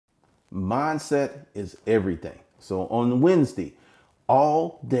Mindset is everything. So on Wednesday,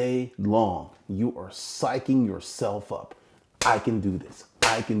 all day long, you are psyching yourself up. I can do this.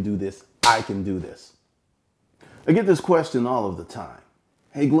 I can do this. I can do this. I get this question all of the time.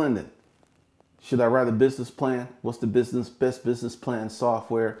 Hey, Glendon, should I write a business plan? What's the best business plan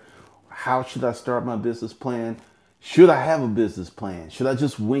software? How should I start my business plan? Should I have a business plan? Should I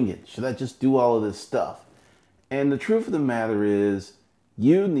just wing it? Should I just do all of this stuff? And the truth of the matter is,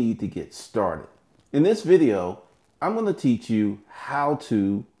 you need to get started. In this video, I'm going to teach you how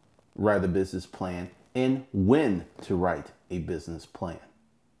to write a business plan and when to write a business plan.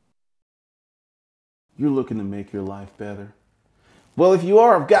 You're looking to make your life better? Well, if you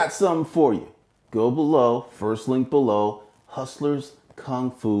are, I've got something for you. Go below, first link below,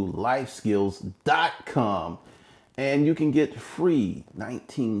 hustlerskungfulifeskills.com, and you can get free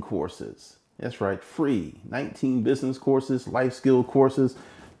 19 courses. That's right, free 19 business courses, life skill courses,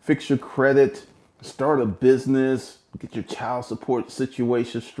 fix your credit, start a business, get your child support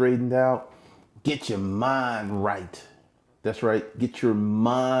situation straightened out, get your mind right. That's right, get your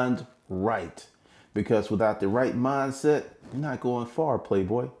mind right. Because without the right mindset, you're not going far,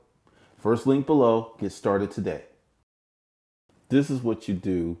 Playboy. First link below, get started today. This is what you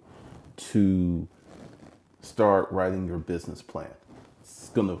do to start writing your business plan. It's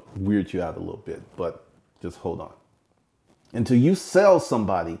gonna weird you out a little bit, but just hold on. Until you sell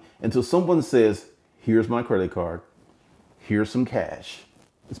somebody, until someone says, here's my credit card, here's some cash.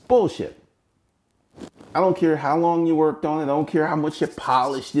 It's bullshit. I don't care how long you worked on it. I don't care how much you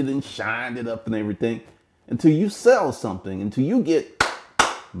polished it and shined it up and everything. Until you sell something, until you get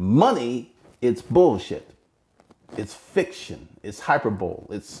money, it's bullshit. It's fiction. It's hyperbole.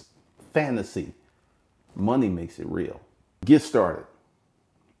 It's fantasy. Money makes it real. Get started.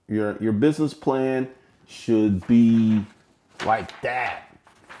 Your business plan should be like that.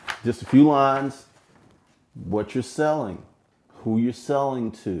 Just a few lines. What you're selling. Who you're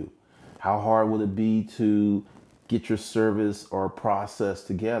selling to. How hard would it be to get your service or process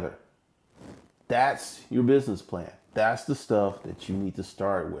together? That's your business plan. That's the stuff that you need to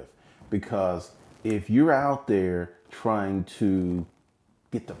start with. Because if you're out there trying to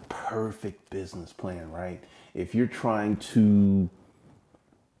get the perfect business plan, right? If you're trying to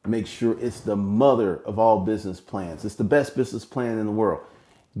make sure it's the mother of all business plans, it's the best business plan in the world,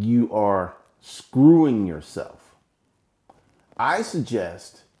 you are screwing yourself. I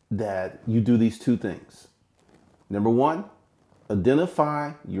suggest that you do these two things. Number one,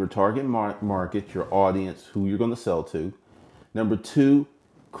 identify your target market, your audience, who you're going to sell to. Number two,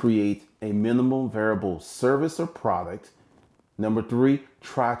 create a minimum variable service or product. Number three,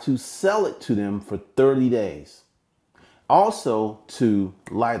 try to sell it to them for 30 days. Also, to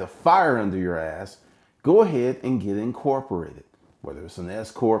light a fire under your ass, go ahead and get incorporated. Whether it's an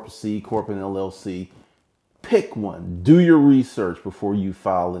S Corp, a C Corp, an LLC, pick one. Do your research before you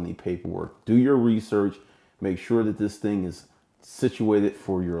file any paperwork. Do your research. Make sure that this thing is situated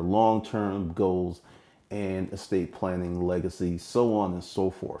for your long-term goals and estate planning, legacy, so on and so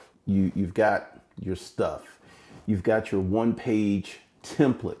forth. You've got your stuff. You've got your one-page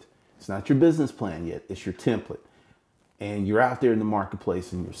template. It's not your business plan yet. It's your template. And you're out there in the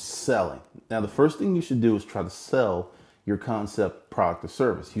marketplace and you're selling. Now, the first thing you should do is try to sell your concept, product, or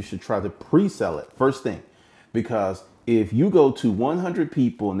service. You should try to pre-sell it first thing. Because if you go to 100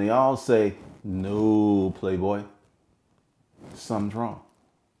 people and they all say, no, Playboy, something's wrong.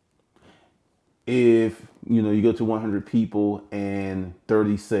 If you go to 100 people and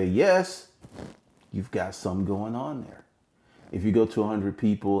 30 say yes, you've got something going on there. If you go to 100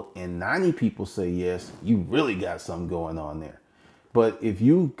 people and 90 people say yes, you really got something going on there. But if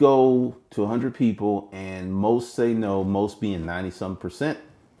you go to 100 people and most say no, most being 90-some%,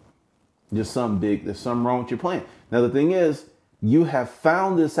 there's something wrong with your plan. Now, the thing is, you have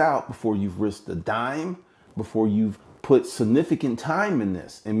found this out before you've risked a dime, before you've put significant time in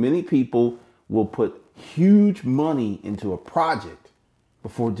this. And many people will put huge money into a project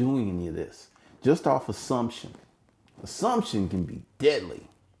before doing any of this, just off assumption. Assumption can be deadly.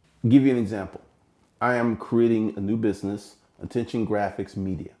 I'll give you an example. I am creating a new business, Attention Graphics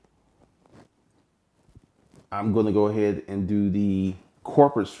Media. I'm going to go ahead and do the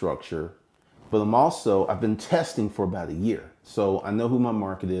corporate structure, but I've been testing for about a year. So I know who my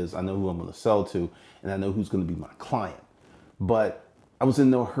market is, I know who I'm going to sell to, and I know who's going to be my client. But I was in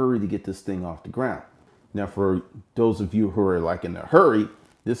no hurry to get this thing off the ground. Now, for those of you who are like in a hurry,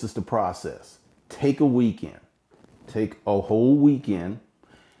 this is the process. Take a weekend. Take a whole weekend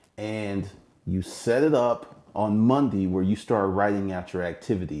and you set it up on Monday where you start writing out your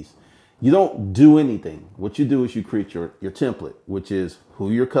activities. You don't do anything. What you do is you create your template, which is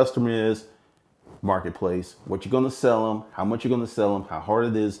who your customer is, marketplace, what you're going to sell them, how much you're going to sell them, how hard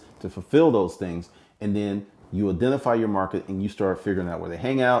it is to fulfill those things. And then you identify your market and you start figuring out where they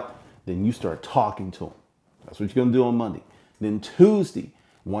hang out. Then you start talking to them. That's what you're going to do on Monday. Then Tuesday,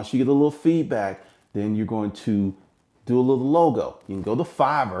 once you get a little feedback, then you're going to do a little logo. You can go to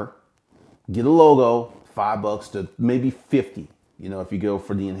Fiverr, get a logo, $5 to maybe 50. You know, if you go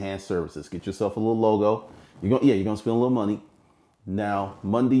for the enhanced services, get yourself a little logo. You're going to spend a little money. Now,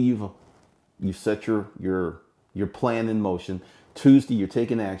 Monday, you've set your plan in motion. Tuesday, you're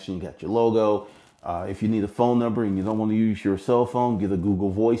taking action. You got your logo. If you need a phone number and you don't want to use your cell phone, get a Google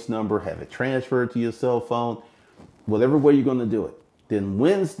Voice number, have it transferred to your cell phone, whatever way you're going to do it. Then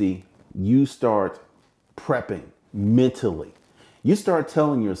Wednesday, you start prepping mentally. You start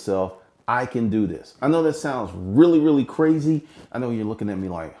telling yourself, I can do this. I know that sounds really, really crazy. I know you're looking at me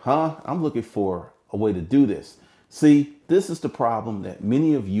like, huh? I'm looking for a way to do this. See, this is the problem that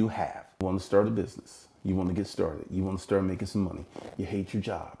many of you have. You want to start a business. You want to get started. You want to start making some money. You hate your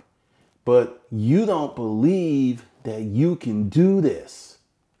job. But you don't believe that you can do this.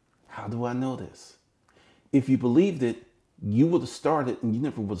 How do I know this? If you believed it, you would have started and you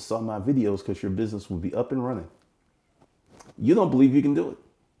never would have saw my videos because your business would be up and running. You don't believe you can do it.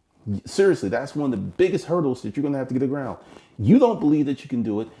 Seriously, that's one of the biggest hurdles that you're going to have to get around. You don't believe that you can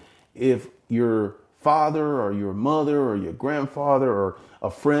do it. If your father or your mother or your grandfather or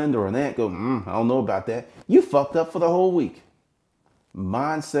a friend or an aunt go, I don't know about that, you fucked up for the whole week.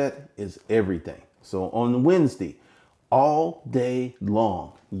 Mindset is everything. So on Wednesday, all day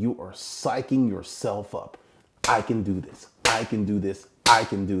long, you are psyching yourself up. I can do this. I can do this. I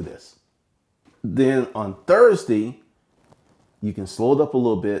can do this. Then on Thursday, you can slow it up a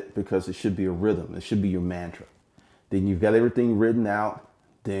little bit because it should be a rhythm. It should be your mantra. Then you've got everything written out.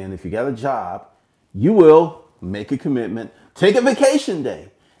 Then if you got a job, you will make a commitment, take a vacation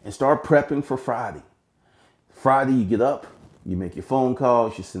day and start prepping for Friday. Friday, you get up, you make your phone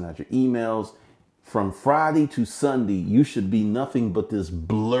calls, you send out your emails. From Friday to Sunday, you should be nothing but this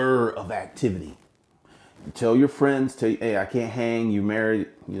blur of activity. You tell your friends, hey, I can't hang, you married,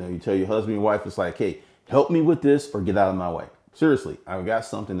 you tell your husband, your wife, it's like, hey, help me with this or get out of my way. Seriously, I've got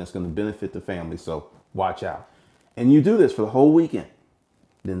something that's going to benefit the family, so watch out. And you do this for the whole weekend.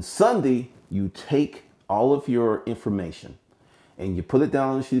 Then Sunday, you take all of your information and you put it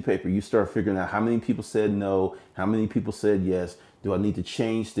down on a sheet of paper. You start figuring out how many people said no, how many people said yes. Do I need to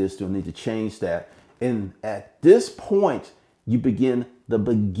change this? Do I need to change that? And at this point, you begin the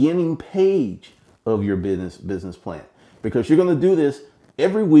beginning page of your business plan, because you're going to do this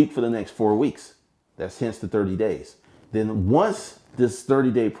every week for the next 4 weeks. That's hence the 30 days. Then once this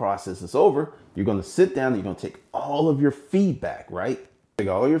 30-day process is over, you're going to sit down and you're going to take all of your feedback, right? Take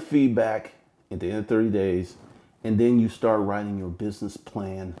all your feedback at the end of 30 days, and then you start writing your business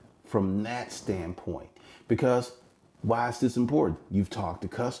plan from that standpoint. Because why is this important? You've talked to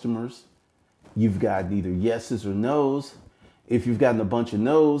customers. You've gotten either yeses or nos. If you've gotten a bunch of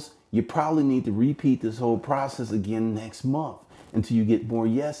no's, you probably need to repeat this whole process again next month until you get more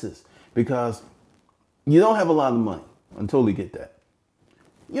yeses, because you don't have a lot of money. I totally get that.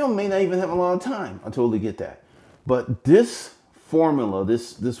 You may not even have a lot of time. I totally get that. But this formula,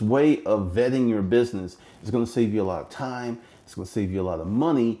 this way of vetting your business is going to save you a lot of time. It's going to save you a lot of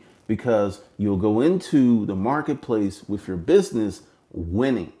money, because you'll go into the marketplace with your business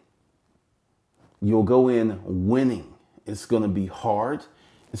winning. You'll go in winning. It's going to be hard.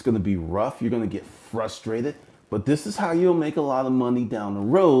 It's going to be rough. You're going to get frustrated. But this is how you'll make a lot of money down the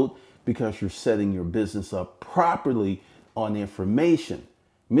road, because you're setting your business up properly on information.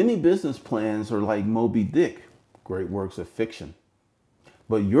 Many business plans are like Moby Dick, great works of fiction.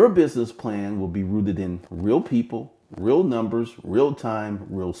 But your business plan will be rooted in real people, real numbers, real time,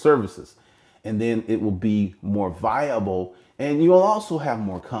 real services. And then it will be more viable, and you'll also have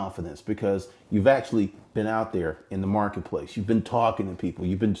more confidence because you've actually been out there in the marketplace. You've been talking to people,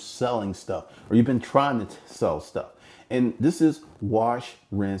 you've been selling stuff, or you've been trying to sell stuff. And this is wash,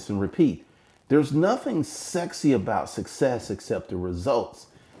 rinse, and repeat. There's nothing sexy about success except the results.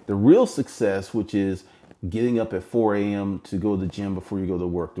 The real success, which is getting up at 4 a.m. to go to the gym before you go to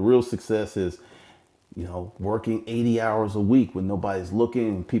work. The real success is, working 80 hours a week when nobody's looking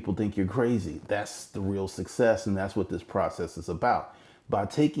and people think you're crazy. That's the real success, and that's what this process is about. By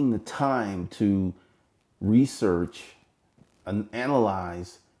taking the time to research and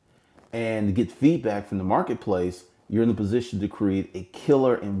analyze and get feedback from the marketplace, you're in a position to create a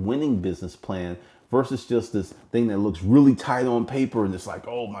killer and winning business plan versus just this thing that looks really tight on paper and it's like,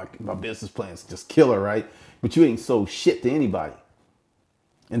 oh, my business plan is just killer, right? But you ain't sold shit to anybody.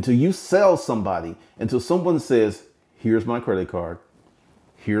 until you sell somebody, until someone says, here's my credit card,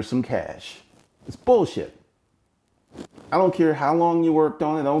 here's some cash. It's bullshit. I don't care how long you worked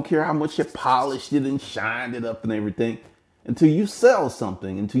on it. I don't care how much you polished it and shined it up and everything. Until you sell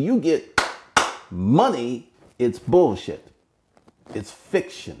something, until you get money, it's bullshit. It's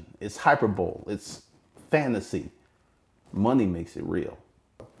fiction. It's hyperbole. It's fantasy. Money makes it real.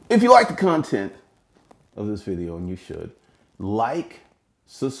 If you like the content of this video, and you should, like,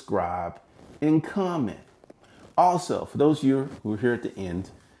 subscribe, and comment. Also, for those of you who are here at the end,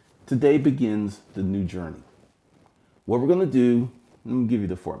 today begins the new journey. What we're going to do, let me give you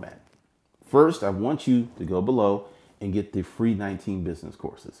the format. First, I want you to go below and get the free 19 business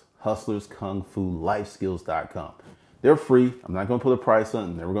courses. HustlersKungFuLifeSkills.com. They're free. I'm not going to put a price on it.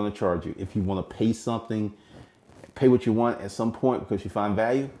 I'm never going to charge you. If you want to pay something, pay what you want at some point because you find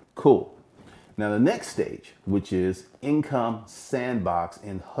value, cool. Now the next stage, which is Income Sandbox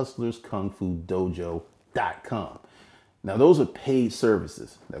and HustlersKungFuDojo.com. Now those are paid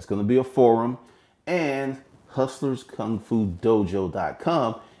services. That's going to be a forum, and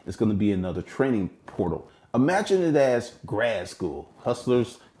HustlersKungFuDojo.com is going to be another training portal. Imagine it as grad school.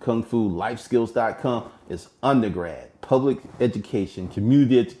 HustlersKungFuLifeSkills.com is undergrad, public education,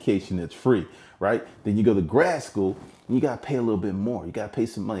 community education. It's free, right? Then you go to grad school and you got to pay a little bit more. You got to pay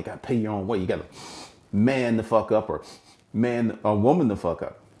some money. You got to pay your own way. You got to man the fuck up or man or woman the fuck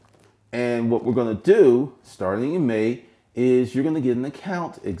up. And what we're going to do starting in May is you're going to get an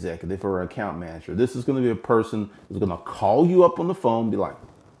account executive or account manager. This is going to be a person who's going to call you up on the phone and be like,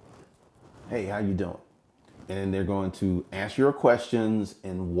 hey, how you doing? And they're going to answer your questions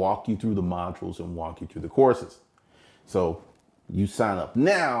and walk you through the modules and walk you through the courses. So you sign up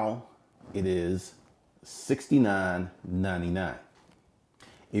now, it is $69.99.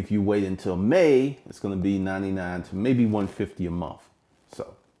 If you wait until May, it's going to be $99 to maybe $150 a month.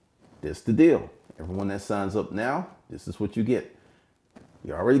 So this is the deal. Everyone that signs up now, this is what you get.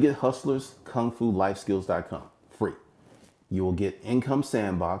 You already get HustlersKungFuLifeSkills.com free. You will get Income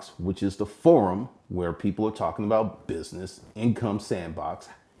Sandbox, which is the forum where people are talking about business, Income Sandbox,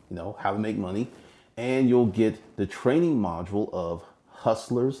 you know, how to make money. And you'll get the training module of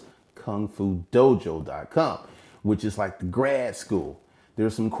HustlersKungFuDojo.com, which is like the grad school.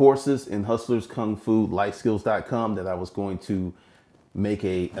 There's some courses in HustlersKungFuLifeSkills.com that I was going to make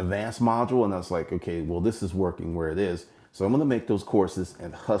a advanced module, and I was like, okay, well, this is working where it is. So I'm going to make those courses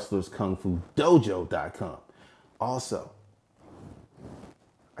at HustlersKungFuDojo.com. Also,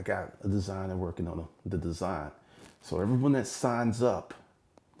 I got a designer working on the design. So everyone that signs up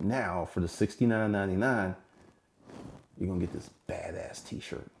now for the $69.99, you're going to get this badass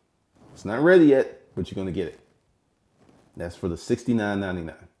t-shirt. It's not ready yet, but you're going to get it. That's for the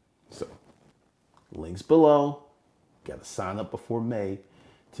 $69.99. So links below. Got to sign up before May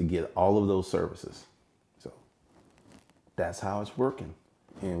to get all of those services. So that's how it's working.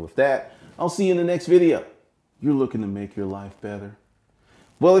 And with that, I'll see you in the next video. You're looking to make your life better?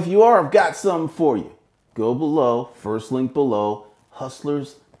 Well, if you are, I've got something for you. Go below, first link below,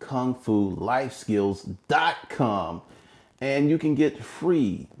 HustlersKungFuLifeSkills.com, and you can get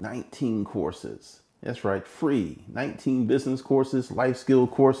free 19 courses. That's right, free 19 business courses, life skill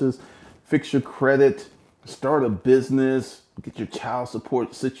courses, fix your credit, start a business, get your child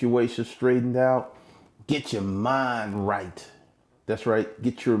support situation straightened out, get your mind right. That's right,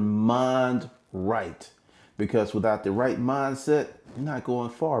 get your mind right. Because without the right mindset, you're not going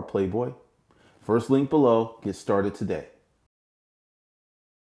far, Playboy. First link below, get started today.